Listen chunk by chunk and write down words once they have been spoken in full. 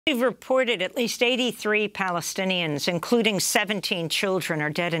We've reported at least 83 Palestinians, including 17 children,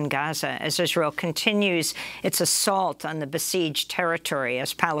 are dead in Gaza as Israel continues its assault on the besieged territory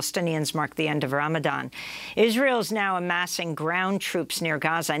as Palestinians mark the end of Ramadan. Israel is now amassing ground troops near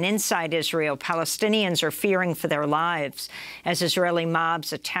Gaza, and inside Israel, Palestinians are fearing for their lives as Israeli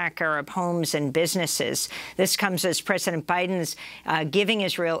mobs attack Arab homes and businesses. This comes as President Biden's giving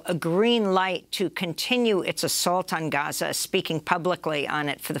Israel a green light to continue its assault on Gaza, speaking publicly on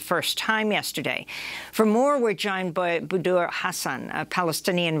it for the first time yesterday. For more, we're joined by Budur Hassan, a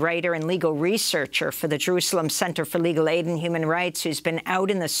Palestinian writer and legal researcher for the Jerusalem Center for Legal Aid and Human Rights, who's been out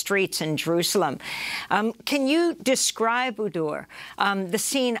in the streets in Jerusalem. Can you describe, Budur, the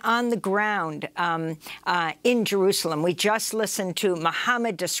scene on the ground in Jerusalem? We just listened to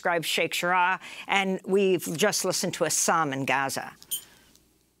Mohammed describe Sheikh Jarrah, and we've just listened to Assam in Gaza.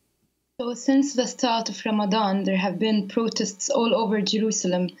 So since the start of Ramadan, there have been protests all over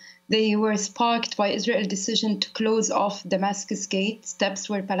Jerusalem. They were sparked by Israel's decision to close off Damascus Gate, steps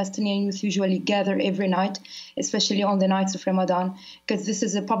where Palestinian youth usually gather every night, especially on the nights of Ramadan, because this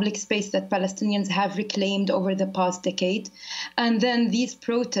is a public space that Palestinians have reclaimed over the past decade. And then these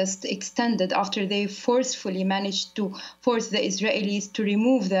protests extended after they forcefully managed to force the Israelis to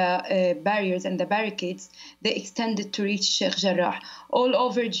remove the barriers and the barricades. They extended to reach Sheikh Jarrah. All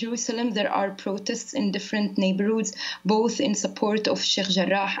over Jerusalem, there are protests in different neighborhoods, both in support of Sheikh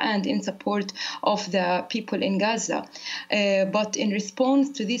Jarrah and in support of the people in Gaza. But in response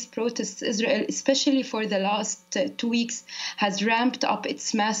to these protests, Israel, especially for the last 2 weeks, has ramped up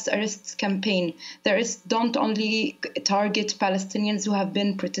its mass arrests campaign. The arrests don't only target Palestinians who have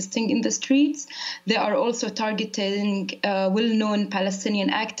been protesting in the streets, they are also targeting well-known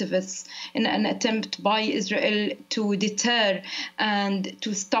Palestinian activists in an attempt by Israel to deter and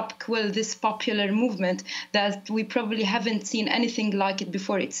to stop quell this popular movement that we probably haven't seen anything like it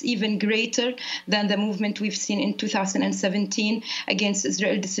before. It's even greater than the movement we've seen in 2017 against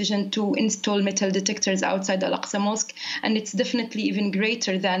Israel's decision to install metal detectors outside Al-Aqsa Mosque. And it's definitely even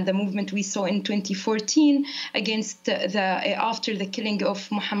greater than the movement we saw in 2014 against after the killing of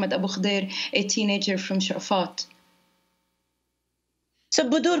Muhammad Abu Khdeir, a teenager from Shafat. So,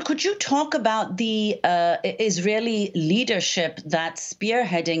 Budur, could you talk about the Israeli leadership that's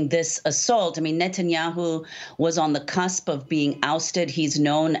spearheading this assault? I mean, Netanyahu was on the cusp of being ousted. He's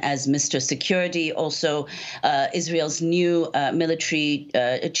known as Mr. Security, also Israel's new military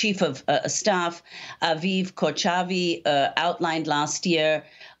chief of staff, Aviv Kochavi, outlined last year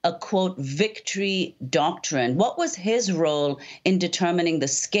a, quote, victory doctrine. What was his role in determining the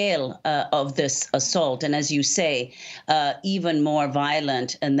scale of this assault? And as you say, even more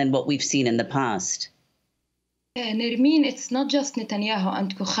violent than what we've seen in the past. Nermeen, it's not just Netanyahu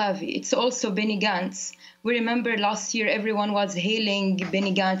and Kochavi, it's also Benny Gantz. We remember last year everyone was hailing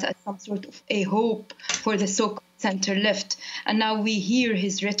Benny Gantz as some sort of a hope for the so-called center left. And now we hear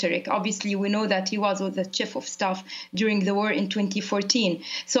his rhetoric. Obviously, we know that he was the chief of staff during the war in 2014.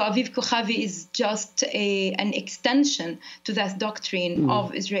 So Aviv Kochavi is just an extension to that doctrine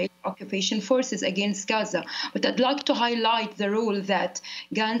of Israeli occupation forces against Gaza. But I'd like to highlight the role that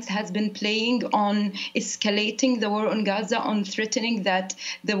Gantz has been playing on escalating the war on Gaza, on threatening that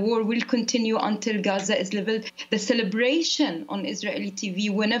the war will continue until Gaza is leveled. The celebration on Israeli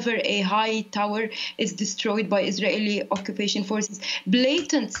TV whenever a high tower is destroyed by Israeli occupation forces,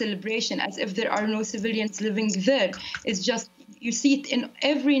 blatant celebration as if there are no civilians living there, is just, you see it in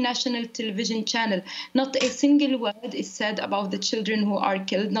every national television channel. Not a single word is said about the children who are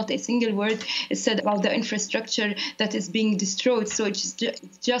killed. Not a single word is said about the infrastructure that is being destroyed. So it's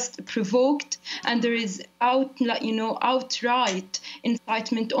just provoked, and there is outright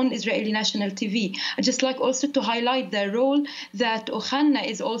incitement on Israeli national TV. I'd just like also to highlight the role that Ochanna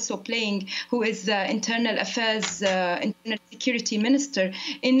is also playing, who is the Internal Affairs, Internal Security Minister,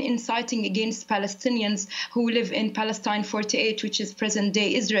 in inciting against Palestinians who live in Palestine 48, which is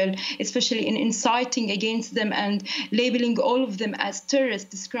present-day Israel, especially in inciting against them and labeling all of them as terrorists,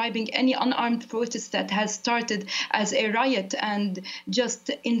 describing any unarmed protest that has started as a riot, and just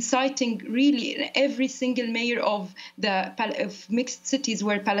inciting really every single mayor of mixed cities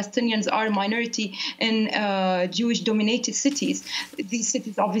where Palestinians are a minority in Jewish-dominated cities. These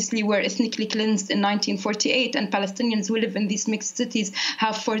cities obviously were ethnically cleansed in 1948, and Palestinians who live in these mixed cities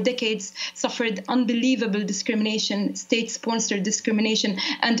have for decades suffered unbelievable discrimination, state-sponsored sponsor discrimination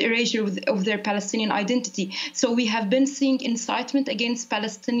and erasure of their Palestinian identity. So we have been seeing incitement against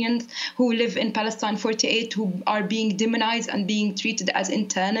Palestinians who live in Palestine 48, who are being demonized and being treated as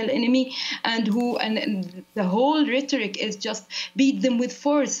internal enemy, and the whole rhetoric is just beat them with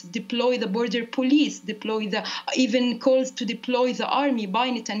force, deploy the border police, even calls to deploy the army by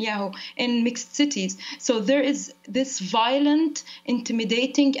Netanyahu in mixed cities. So there is this violent,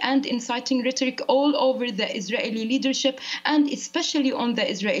 intimidating and inciting rhetoric all over the Israeli leadership, and especially on the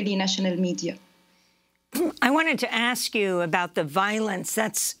Israeli national media. I wanted to ask you about the violence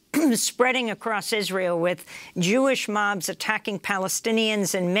that's spreading across Israel, with Jewish mobs attacking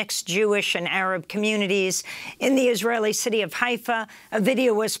Palestinians and mixed Jewish and Arab communities. In the Israeli city of Haifa, a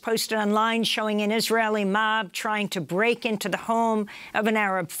video was posted online showing an Israeli mob trying to break into the home of an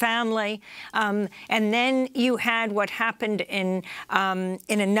Arab family. And then you had what happened in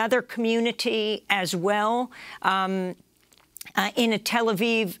another community as well. In a Tel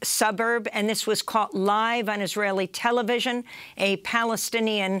Aviv suburb, and this was caught live on Israeli television, a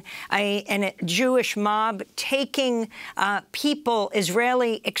Palestinian and a Jewish mob taking people,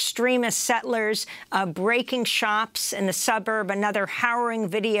 Israeli extremist settlers, breaking shops in the suburb. Another harrowing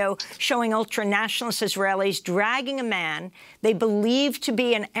video showing ultra-nationalist Israelis dragging a man they believed to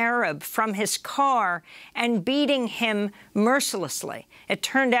be an Arab from his car and beating him mercilessly. It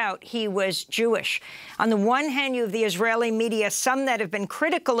turned out he was Jewish. On the one hand, you have the Israeli media, some that have been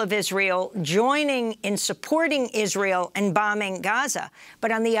critical of Israel, joining in supporting Israel and bombing Gaza.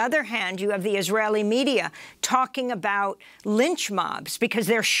 But on the other hand, you have the Israeli media talking about lynch mobs, because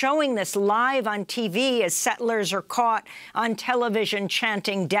they're showing this live on TV as settlers are caught on television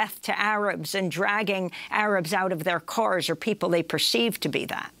chanting death to Arabs and dragging Arabs out of their cars, or people they perceive to be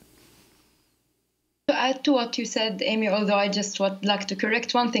that. To add to what you said, Amy, although I just would like to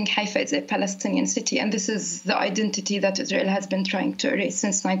correct one thing, Haifa is a Palestinian city, and this is the identity that Israel has been trying to erase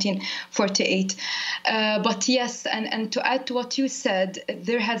since 1948. But yes, and to add to what you said,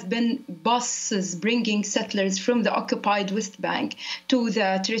 there has been buses bringing settlers from the occupied West Bank to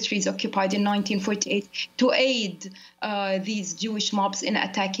the territories occupied in 1948 to aid these Jewish mobs in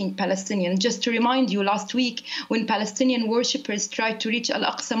attacking Palestinians. Just to remind you, last week, when Palestinian worshippers tried to reach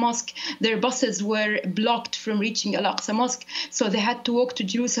Al-Aqsa Mosque, their buses were blocked from reaching Al-Aqsa Mosque, so they had to walk to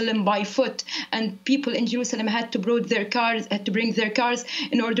Jerusalem by foot, and people in Jerusalem had to bring their cars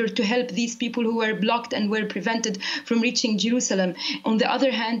in order to help these people who were blocked and were prevented from reaching Jerusalem. On the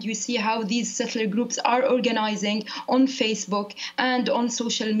other hand, you see how these settler groups are organizing on Facebook and on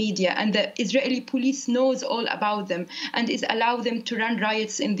social media, and the Israeli police knows all about them and is allowed them to run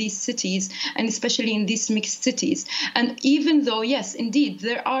riots in these cities, and especially in these mixed cities. And even though, yes, indeed,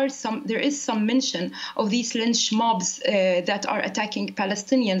 there is some mention of these lynch mobs that are attacking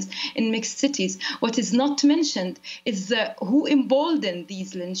Palestinians in mixed cities, what is not mentioned is who emboldened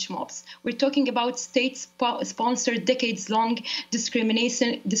these lynch mobs. We're talking about state-sponsored, decades-long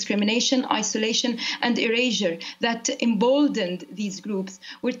discrimination, isolation, and erasure that emboldened these groups.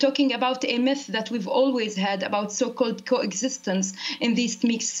 We're talking about a myth that we've always had about so-called coexistence in these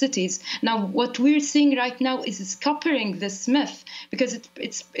mixed cities. Now, what we're seeing right now is scuppering this myth, because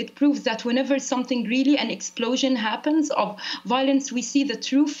it proves that whenever something really, an explosion happens of violence, we see the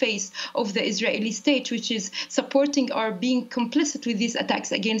true face of the Israeli state, which is supporting or being complicit with these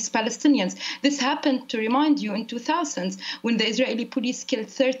attacks against Palestinians. This happened, to remind you, in 2000s, when the Israeli police killed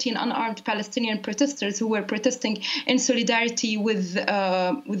 13 unarmed Palestinian protesters who were protesting in solidarity with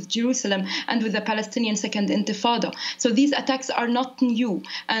Jerusalem and with the Palestinian Second Intifada. So these attacks are not new,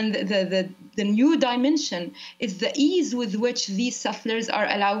 and the new dimension is the ease with which these settlers are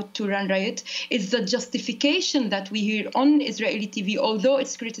allowed to run riot, is the justification that we hear on Israeli TV, although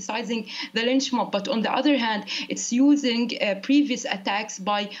it's criticizing the lynch mob, but on the other hand, it's using previous attacks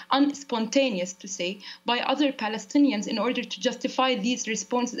by unspontaneous, to say, by other Palestinians in order to justify these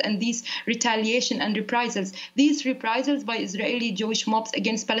responses and these retaliation and reprisals. These reprisals by Israeli Jewish mobs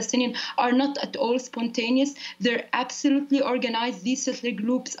against Palestinians are not at all spontaneous. They're absolutely organized. These settler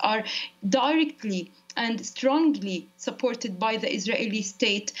groups are directly and strongly supported by the Israeli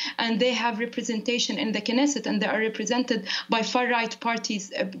state, and they have representation in the Knesset, and they are represented by far-right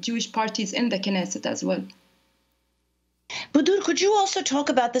parties, Jewish parties in the Knesset as well. Budur, could you also talk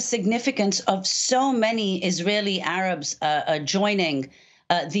about the significance of so many Israeli Arabs joining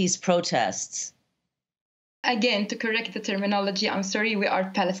these protests? Again, to correct the terminology, I'm sorry, we are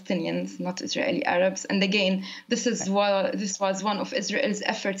Palestinians, not Israeli Arabs. And again, this was one of Israel's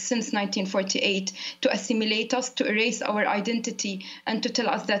efforts since 1948 to assimilate us, to erase our identity, and to tell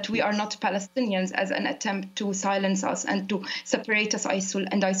us that we are not Palestinians, as an attempt to silence us and to separate us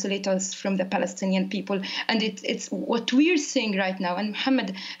and isolate us from the Palestinian people. And it's what we're seeing right now, and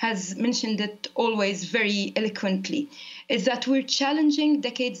Mohammed has mentioned it always very eloquently, is that we're challenging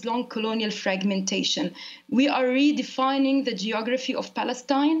decades-long colonial fragmentation. We are redefining the geography of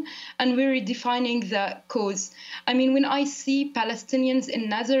Palestine, and we're redefining the cause. I mean, when I see Palestinians in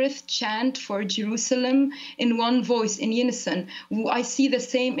Nazareth chant for Jerusalem in one voice, in unison, I see the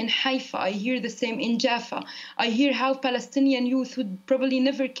same in Haifa, I hear the same in Jaffa. I hear how Palestinian youth who probably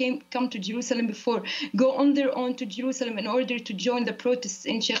never come to Jerusalem before go on their own to Jerusalem in order to join the protests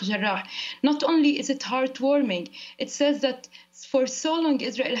in Sheikh Jarrah. Not only is it heartwarming, it says that for so long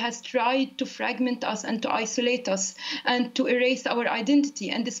Israel has tried to fragment us and to isolate us and to erase our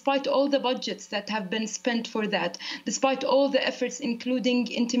identity. And despite all the budgets that have been spent for that, despite all the efforts, including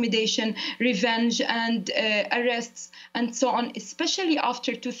intimidation, revenge, and arrests, and so on, especially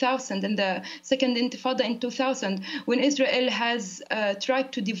after 2000 and the Second Intifada in 2000, when Israel has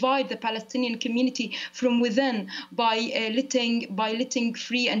tried to divide the Palestinian community from within by letting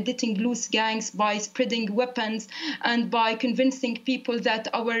free and letting loose gangs, by spreading weapons, and by convincing people that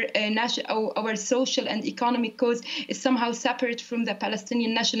our social and economic cause is somehow separate from the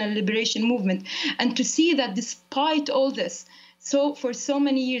Palestinian National Liberation Movement. And to see that despite all this, so for so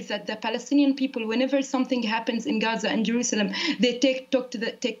many years, that the Palestinian people, whenever something happens in Gaza and Jerusalem, they take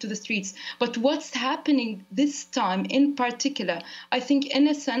to the streets. But what's happening this time in particular, I think in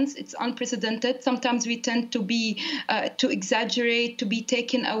a sense it's unprecedented. Sometimes we tend to be to exaggerate, to be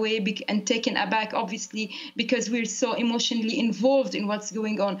taken away and taken aback, obviously, because we're so emotionally involved in what's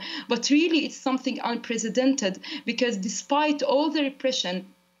going on. But really, it's something unprecedented, because despite all the repression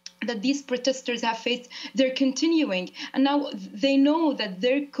that these protesters have faced, they're continuing. And now they know that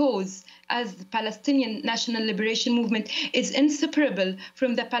their cause as the Palestinian National Liberation Movement is inseparable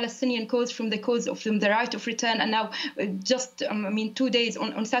from the Palestinian cause, from the right of return. And now just, 2 days,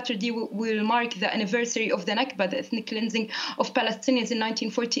 on Saturday, we'll mark the anniversary of the Nakba, the ethnic cleansing of Palestinians in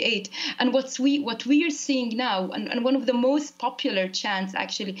 1948. And what we are seeing now, and one of the most popular chants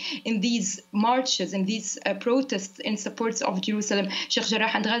actually in these marches, in these protests in support of Jerusalem, Sheikh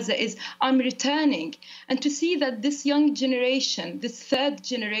Jarrah and Gaza, is "I'm returning." And to see that this young generation, this third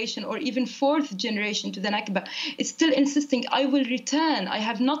generation, or even fourth generation to the Nakba, is still insisting, "I will return. I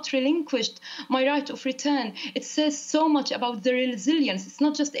have not relinquished my right of return." It says so much about the resilience. It's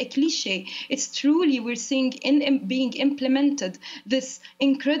not just a cliche. It's truly, we're seeing being implemented this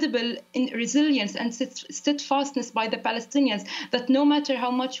incredible resilience and steadfastness by the Palestinians, that no matter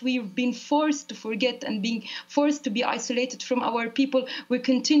how much we've been forced to forget and being forced to be isolated from our people, we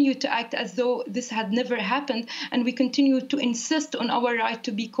continue to act as though this had never happened, and we continue to insist on our right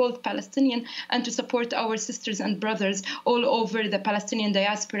to be called Palestinian and to support our sisters and brothers all over the Palestinian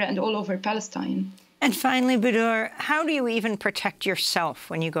diaspora and all over Palestine. And finally, Budur, how do you even protect yourself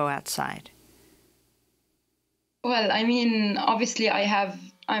when you go outside? Well, obviously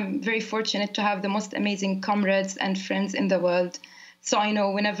I'm very fortunate to have the most amazing comrades and friends in the world. So I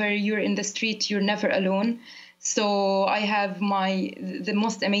know whenever you're in the street, you're never alone. So I have the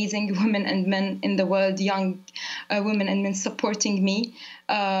most amazing women and men in the world, young women and men supporting me.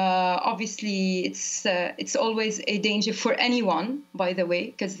 Obviously, it's always a danger for anyone, by the way,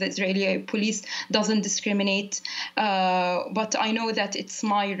 because the Israeli police doesn't discriminate. But I know that it's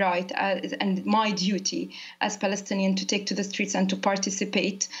my right and my duty as Palestinian to take to the streets and to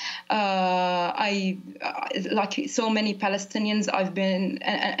participate. Like so many Palestinians, I've been,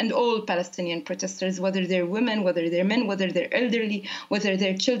 and all Palestinian protesters, whether they're women, whether they're men, whether they're elderly, whether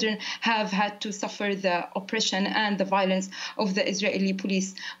they're children, have had to suffer the oppression and the violence of the Israeli police.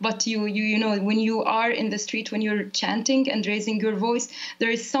 But you know, when you are in the street, when you're chanting and raising your voice,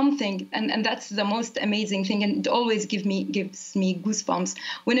 there is something, and that's the most amazing thing, and it always gives me goosebumps.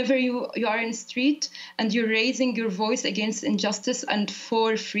 Whenever you are in the street and you're raising your voice against injustice and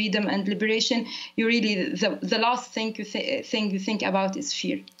for freedom and liberation, you really, the last thing you think about is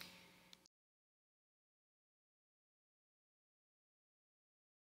fear.